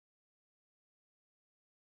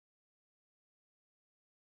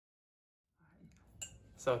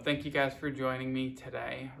So thank you guys for joining me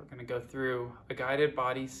today. We're going to go through a guided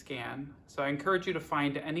body scan. So I encourage you to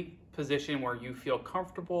find any position where you feel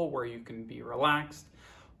comfortable, where you can be relaxed.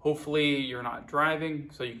 Hopefully you're not driving,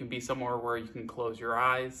 so you can be somewhere where you can close your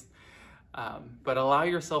eyes. But allow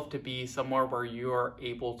yourself to be somewhere where you are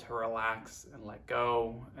able to relax and let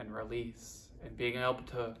go and release, and being able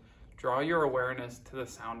to draw your awareness to the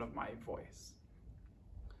sound of my voice.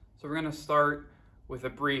 So we're going to start with a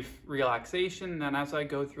brief relaxation. Then as I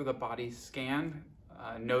go through the body scan,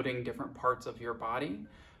 noting different parts of your body,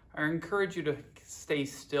 I encourage you to stay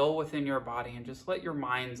still within your body and just let your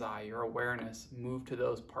mind's eye, your awareness, move to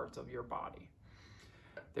those parts of your body.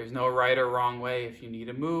 There's no right or wrong way. If you need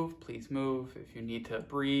to move, please move. If you need to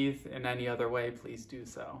breathe in any other way, please do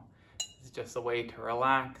so. It's just a way to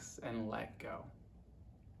relax and let go.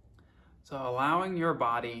 So allowing your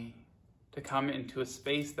body to come into a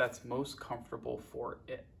space that's most comfortable for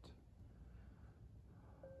it.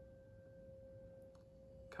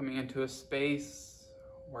 Coming into a space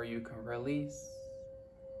where you can release,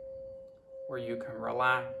 where you can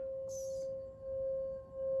relax,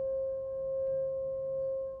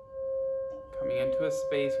 coming into a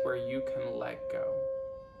space where you can let go.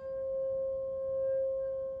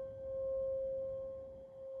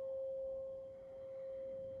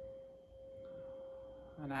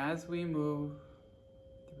 And as we move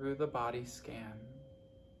through the body scan,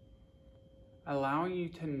 allowing you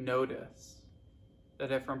to notice the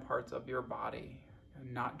different parts of your body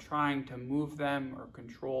and not trying to move them or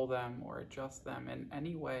control them or adjust them in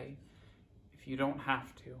any way if you don't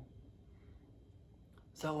have to.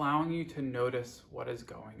 It's allowing you to notice what is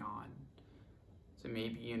going on. So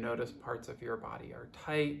maybe you notice parts of your body are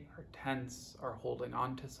tight, are tense, are holding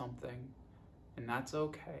on to something, and that's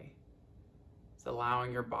okay. It's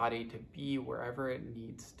allowing your body to be wherever it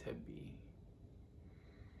needs to be.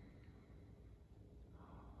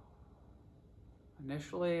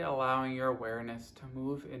 Initially, allowing your awareness to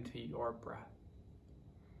move into your breath.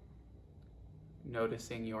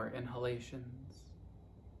 Noticing your inhalations.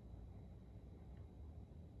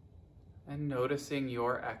 And noticing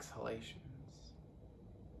your exhalations.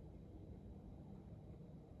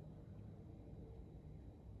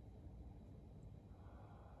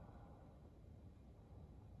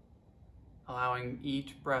 Allowing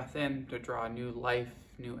each breath in to draw new life,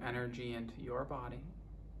 new energy into your body.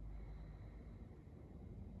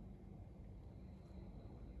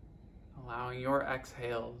 Allowing your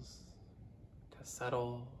exhales to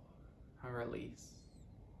settle and release.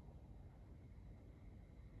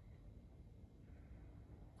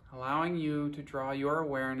 Allowing you to draw your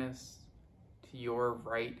awareness to your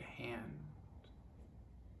right hand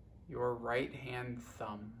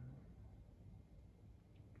thumb.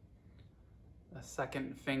 The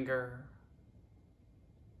second finger,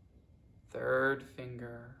 third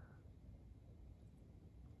finger,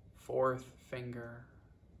 fourth finger,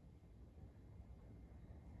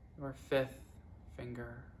 your fifth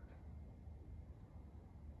finger,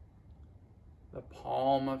 the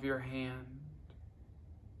palm of your hand,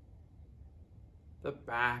 the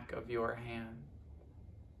back of your hand,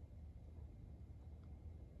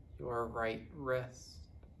 your right wrist,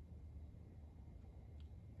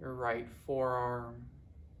 your right forearm,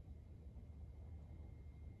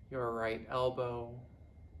 your right elbow,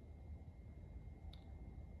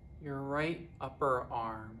 your right upper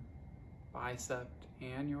arm, bicep,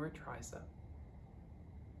 and your tricep,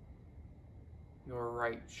 your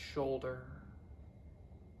right shoulder,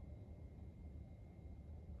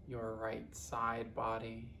 your right side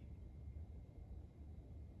body,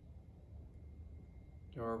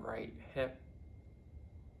 your right hip,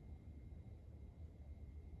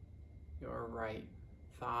 your right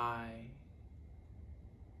thigh,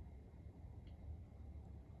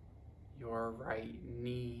 your right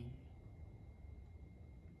knee,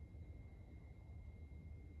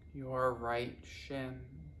 your right shin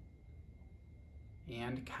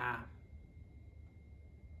and calf,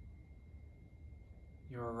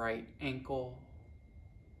 your right ankle,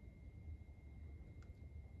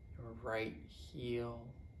 your right heel,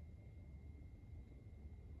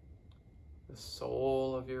 the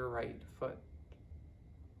sole of your right foot,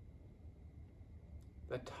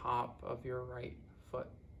 the top of your right foot,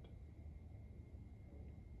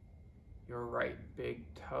 your right big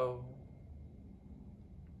toe,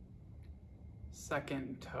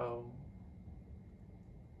 second toe,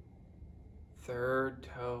 third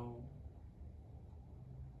toe,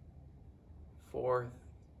 fourth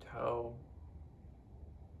toe,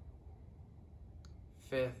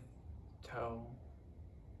 fifth toe.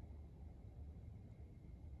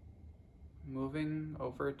 Moving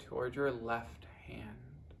over toward your left hand.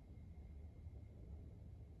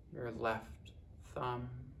 your left thumb,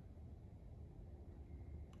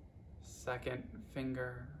 second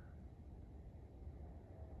finger,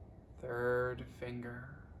 third finger,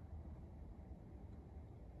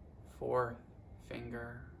 fourth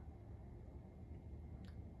finger,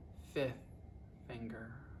 fifth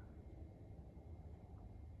finger,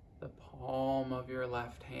 the palm of your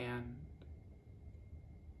left hand,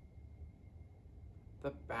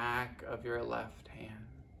 the back of your left hand,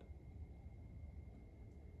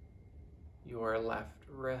 your left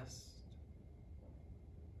wrist,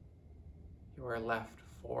 your left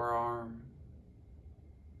forearm,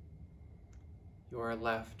 your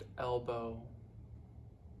left elbow,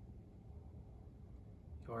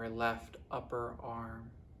 your left upper arm,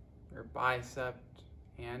 your bicep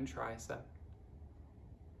and tricep,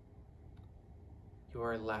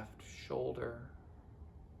 your left shoulder,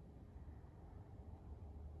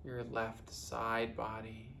 your left side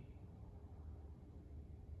body,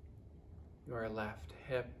 your left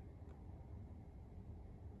hip,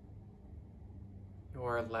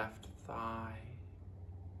 your left thigh,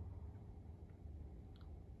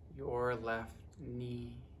 your left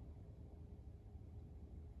knee,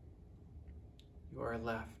 your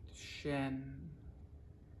left shin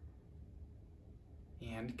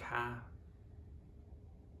and calf,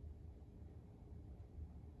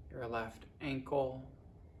 your left ankle,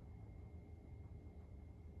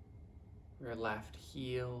 your left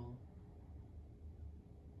heel,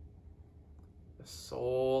 the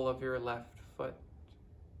sole of your left foot,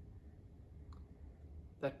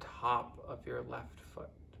 the top of your left foot,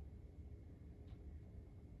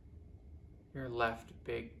 your left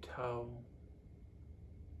big toe,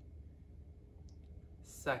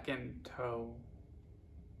 second toe,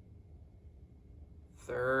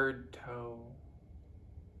 third toe,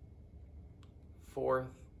 fourth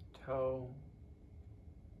toe,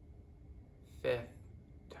 fifth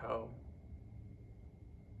toe,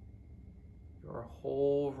 your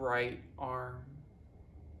whole right arm,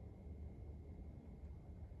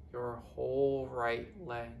 your whole right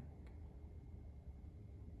leg,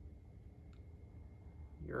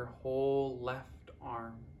 your whole left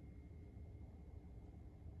arm,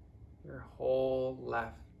 your whole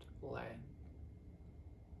left leg.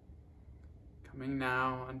 Coming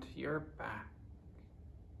now onto your back,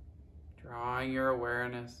 drawing your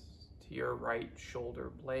awareness to your right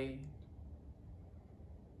shoulder blade,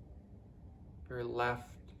 your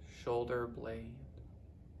left shoulder blade,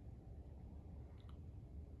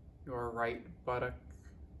 your right buttock,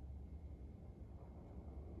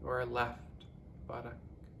 your left buttock,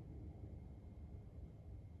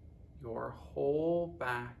 your whole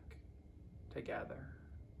back together.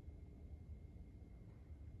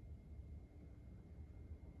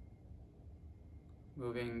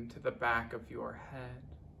 Moving to the back of your head,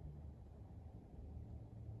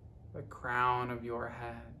 the crown of your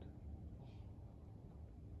head,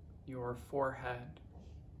 your forehead,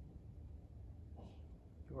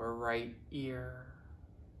 your right ear,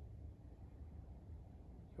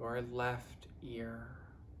 your left ear,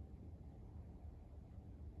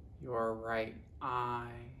 your right eye,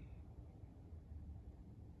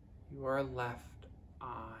 your left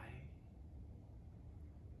eye,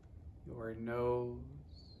 your nose,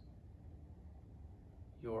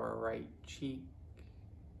 your right cheek,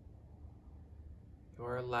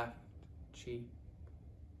 your left cheek,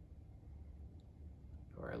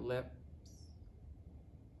 your lips,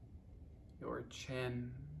 your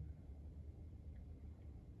chin,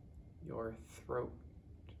 your throat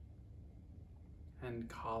and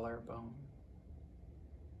collarbone,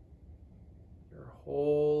 your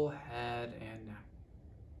whole head and neck,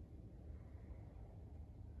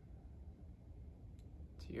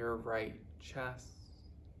 to your right chest,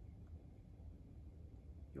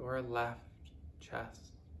 your left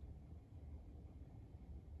chest,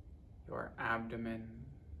 your abdomen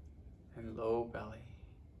and low belly,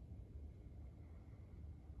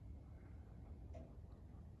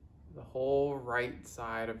 the whole right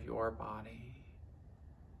side of your body,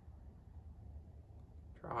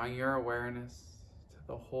 drawing your awareness to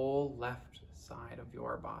the whole left side of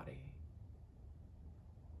your body,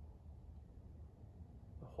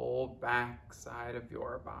 the whole back side of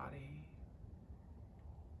your body,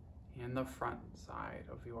 and the front side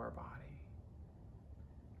of your body.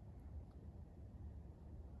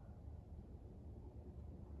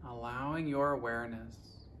 Allowing your awareness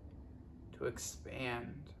to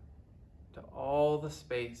expand to all the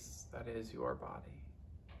space that is your body.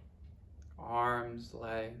 Arms,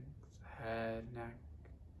 legs, head, neck,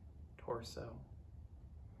 torso.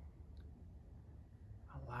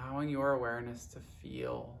 Allowing your awareness to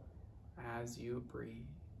feel as you breathe.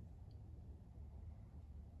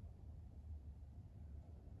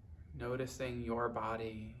 noticing your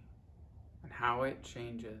body and how it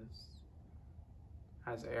changes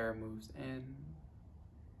as air moves in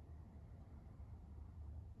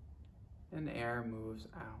and air moves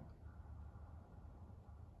out.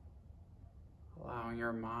 Allowing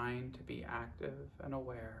your mind to be active and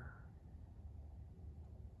aware,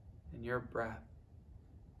 and your breath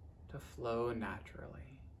to flow naturally.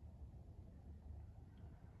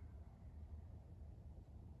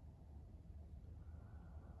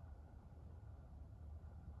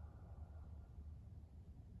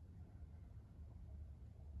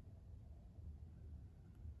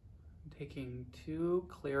 Taking 2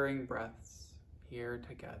 clearing breaths here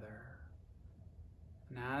together.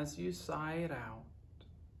 And as you sigh it out,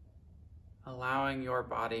 allowing your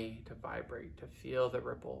body to vibrate, to feel the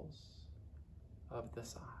ripples of the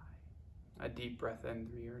sigh. A deep breath in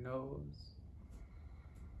through your nose.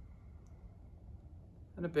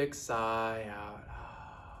 And a big sigh out.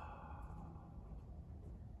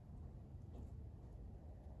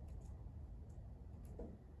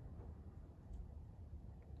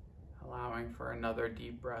 Allowing for another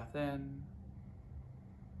deep breath in.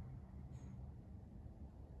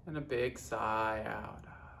 And a big sigh out.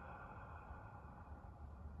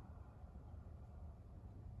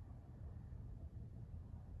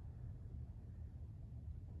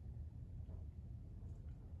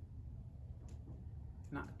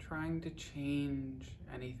 Not trying to change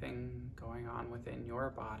anything going on within your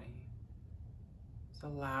body. It's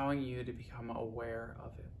allowing you to become aware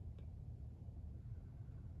of it.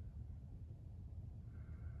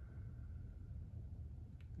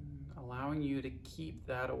 Allowing you to keep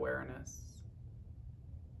that awareness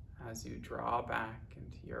as you draw back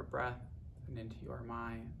into your breath and into your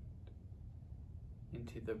mind,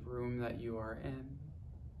 into the room that you are in,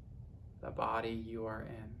 the body you are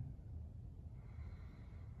in.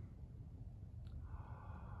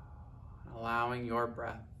 Allowing your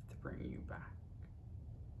breath to bring you back.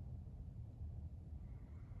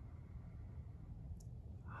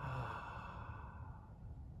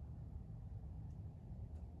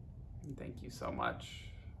 And thank you so much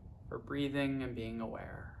for breathing and being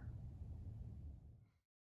aware.